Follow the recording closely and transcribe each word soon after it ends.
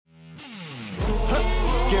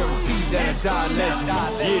guaranteed that I die a legend.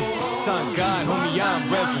 Yeah, son God, homie, I'm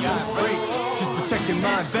reverend. Preach, just protecting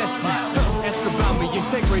my investment. Ask about me,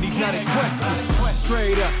 integrity's not a question.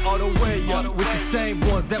 Straight up, all the way up, with the same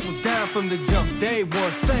ones that was down from the jump. Day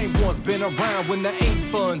one, same ones, been around when there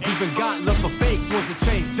ain't funds. Even got love for fake ones that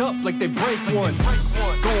changed up like they break ones.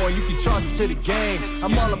 Go on, you can charge it to the game.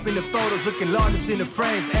 I'm all up in the photos, looking largest in the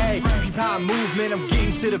frames. Ayy, peep how I move, man, I'm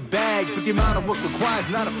getting to the bag. But the amount of work required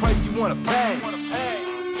is not a price you wanna pay.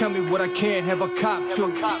 Tell me what I can't have a cop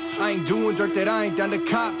to. I ain't doing dirt that I ain't down to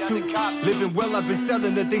cop to. Living well, I've been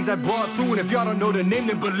selling the things I brought through. And if y'all don't know the name,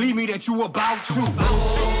 then believe me that you about to.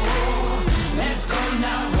 Let's go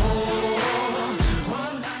now.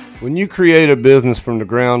 When you create a business from the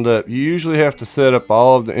ground up, you usually have to set up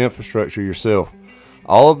all of the infrastructure yourself.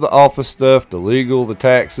 All of the office stuff, the legal, the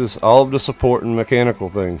taxes, all of the support and mechanical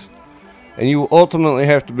things. And you will ultimately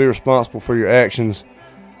have to be responsible for your actions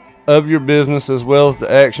of your business as well as the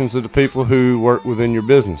actions of the people who work within your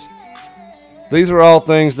business. These are all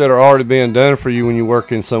things that are already being done for you when you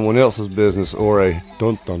work in someone else's business or a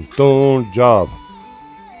dun-dun-dun job.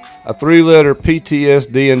 A 3-letter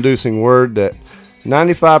PTSD-inducing word that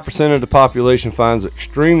 95% of the population finds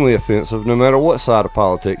extremely offensive no matter what side of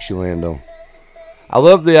politics you land on. I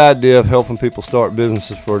love the idea of helping people start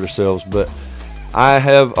businesses for themselves, but I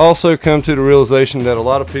have also come to the realization that a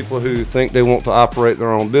lot of people who think they want to operate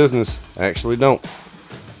their own business actually don't.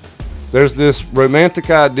 There's this romantic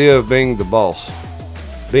idea of being the boss,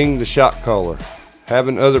 being the shot caller,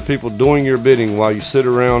 having other people doing your bidding while you sit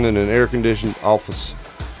around in an air-conditioned office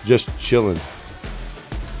just chilling.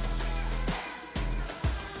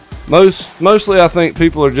 Mostly I think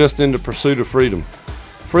people are just in the pursuit of freedom.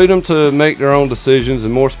 Freedom to make their own decisions,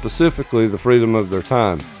 and more specifically, the freedom of their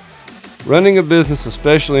time. Running a business,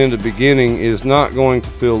 especially in the beginning, is not going to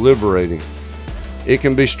feel liberating. It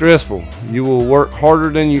can be stressful. You will work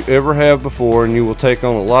harder than you ever have before, and you will take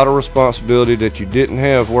on a lot of responsibility that you didn't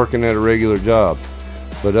have working at a regular job.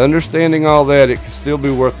 But understanding all that, it can still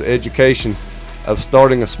be worth the education of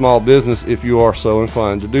starting a small business if you are so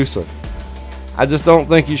inclined to do so. I just don't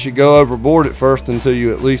think you should go overboard at first until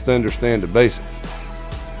you at least understand the basics.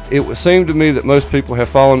 It would seem to me that most people have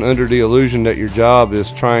fallen under the illusion that your job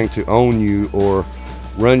is trying to own you or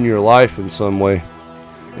run your life in some way.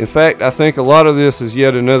 In fact, I think a lot of this is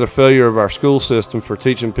yet another failure of our school system for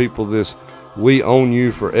teaching people this "we own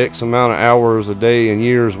you for X amount of hours a day and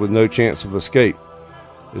years with no chance of escape."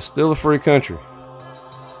 It's still a free country.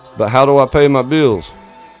 But how do I pay my bills?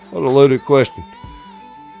 What a loaded question.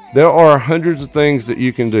 There are hundreds of things that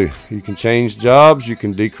you can do. You can change jobs, you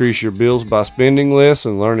can decrease your bills by spending less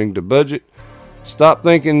and learning to budget. Stop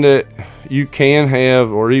thinking that you can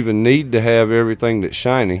have or even need to have everything that's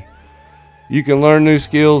shiny. You can learn new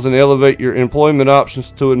skills and elevate your employment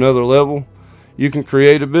options to another level. You can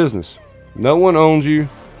create a business. No one owns you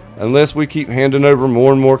unless we keep handing over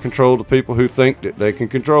more and more control to people who think that they can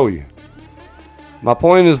control you. My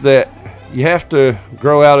point is that you have to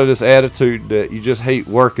grow out of this attitude that you just hate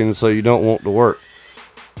working so you don't want to work.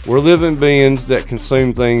 We're living beings that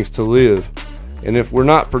consume things to live, and if we're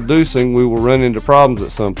not producing, we will run into problems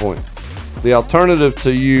at some point. The alternative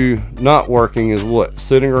to you not working is what?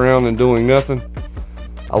 Sitting around and doing nothing?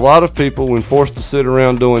 A lot of people, when forced to sit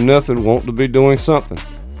around doing nothing, want to be doing something.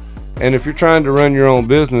 And if you're trying to run your own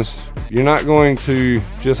business, you're not going to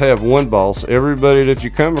just have one boss. Everybody that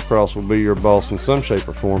you come across will be your boss in some shape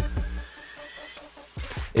or form.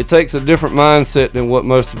 It takes a different mindset than what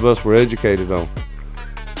most of us were educated on.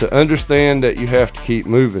 To understand that you have to keep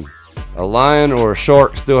moving. A lion or a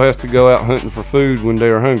shark still has to go out hunting for food when they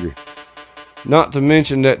are hungry. Not to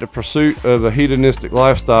mention that the pursuit of a hedonistic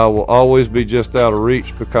lifestyle will always be just out of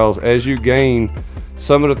reach, because as you gain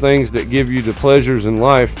some of the things that give you the pleasures in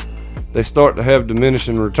life, they start to have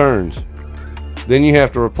diminishing returns. Then you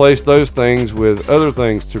have to replace those things with other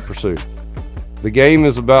things to pursue. The game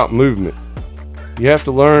is about movement. You have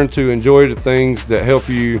to learn to enjoy the things that help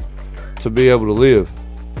you to be able to live.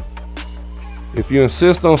 If you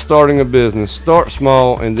insist on starting a business, start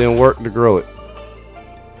small and then work to grow it.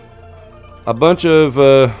 A bunch of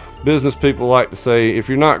business people like to say, if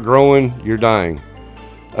you're not growing, you're dying.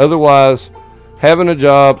 Otherwise, having a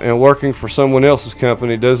job and working for someone else's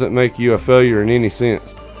company doesn't make you a failure in any sense.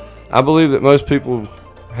 I believe that most people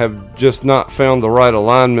have just not found the right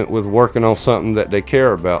alignment with working on something that they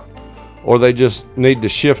care about, or they just need to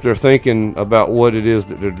shift their thinking about what it is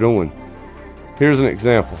that they're doing. Here's an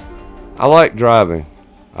example. I like driving.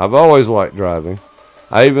 I've always liked driving.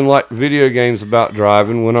 I even like video games about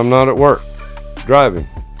driving when I'm not at work. Driving.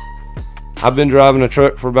 I've been driving a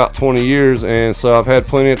truck for about 20 years, and so I've had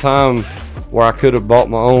plenty of time where I could have bought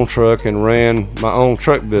my own truck and ran my own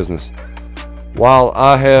truck business. While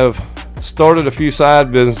I have started a few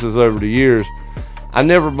side businesses over the years, I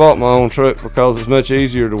never bought my own truck because it's much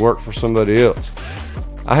easier to work for somebody else.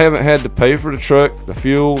 I haven't had to pay for the truck, the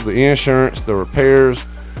fuel, the insurance, the repairs,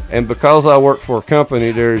 and because I work for a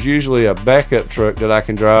company, there is usually a backup truck that I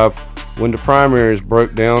can drive when the primary is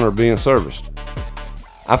broke down or being serviced.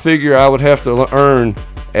 I figure I would have to earn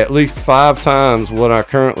at least 5 times what I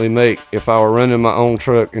currently make if I were running my own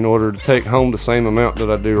truck in order to take home the same amount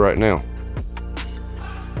that I do right now.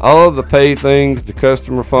 All of the pay things, the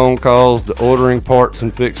customer phone calls, the ordering parts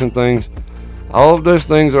and fixing things, all of those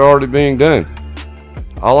things are already being done.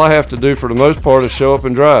 All I have to do for the most part is show up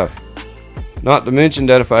and drive. Not to mention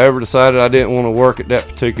that if I ever decided I didn't want to work at that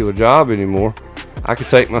particular job anymore, I could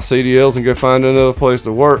take my CDLs and go find another place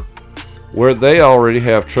to work where they already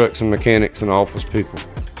have trucks and mechanics and office people.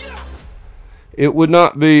 It would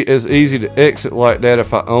not be as easy to exit like that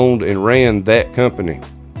if I owned and ran that company.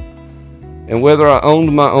 And whether I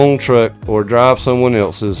owned my own truck or drive someone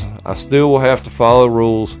else's, I still will have to follow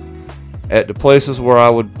rules at the places where I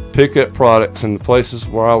would pick up products and the places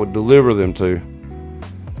where I would deliver them to.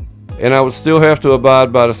 And I would still have to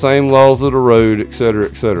abide by the same laws of the road, etc.,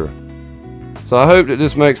 etc. So I hope that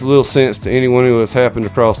this makes a little sense to anyone who has happened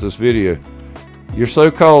across this video. Your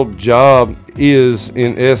so-called job is,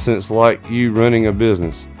 in essence, like you running a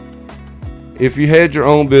business. If you had your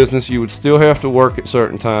own business, you would still have to work at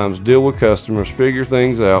certain times, deal with customers, figure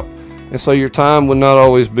things out, and so your time would not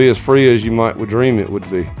always be as free as you might dream it would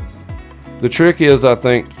be. The trick is, I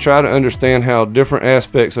think, to try to understand how different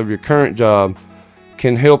aspects of your current job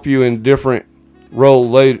can help you in different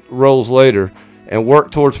roles later, and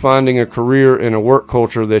work towards finding a career and a work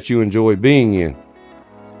culture that you enjoy being in.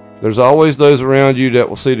 There's always those around you that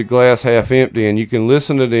will see the glass half empty, and you can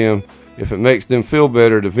listen to them if it makes them feel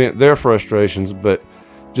better to vent their frustrations, but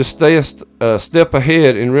just stay a step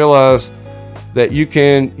ahead and realize that you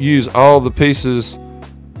can use all the pieces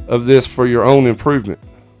of this for your own improvement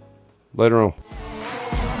later on.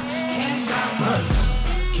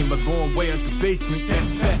 Came a long way out the basement,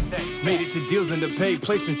 that's facts. Made it to deals and the paid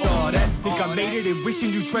placements, all that. Think I made it and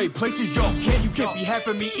wishing you trade places, y'all. You can't be half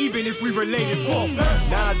of me even if we related. For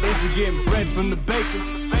nowadays we getting bread from the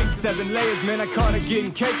baker. 7 layers, man, I caught it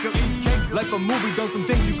getting cake up. Like a movie, done some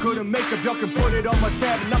things you couldn't make up. Y'all can put it on my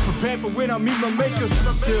tab and I'm prepared for when I meet my maker.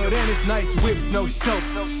 Till then it's nice whips, no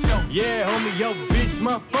chauffeur. Yeah, homie, yo, bitch,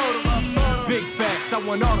 my photo. It's big facts, I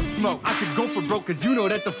want all the smoke. I could go for broke, cause you know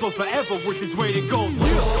that the flow forever worth its weight in gold.